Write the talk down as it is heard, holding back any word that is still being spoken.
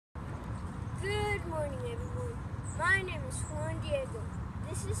morning, everyone. My name is Juan Diego.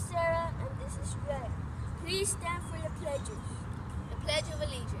 This is Sarah, and this is Greg. Please stand for the pledges. The Pledge of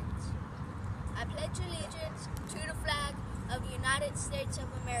Allegiance. I pledge allegiance to the flag of the United States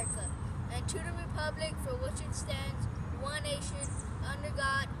of America and to the republic for which it stands, one nation, under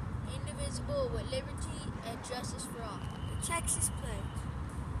God, indivisible, with liberty and justice for all. The Texas Pledge.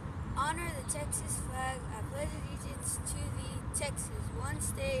 Honor the Texas flag. I pledge allegiance to the Texas, one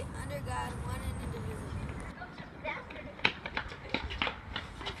state, under God, one and indivisible.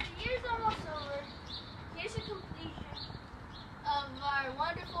 Since the year's almost over, here's a completion of our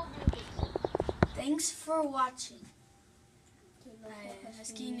wonderful bloopers. Thanks for watching.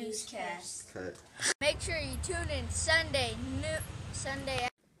 Husky Newscast. Cut. Make sure you tune in Sunday.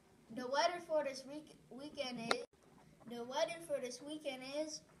 The weather for this weekend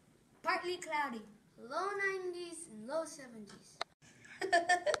is Partly cloudy, low 90s and low 70s.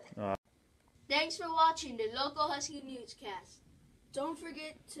 Thanks for watching the local Husky Newscast. Don't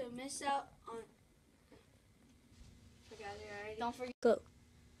forget to miss out on... Forgot it already. Don't forget. Go.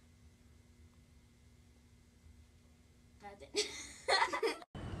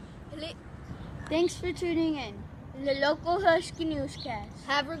 Thanks for tuning in. The local Husky Newscast.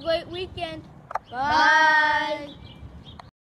 Have a great weekend. Bye.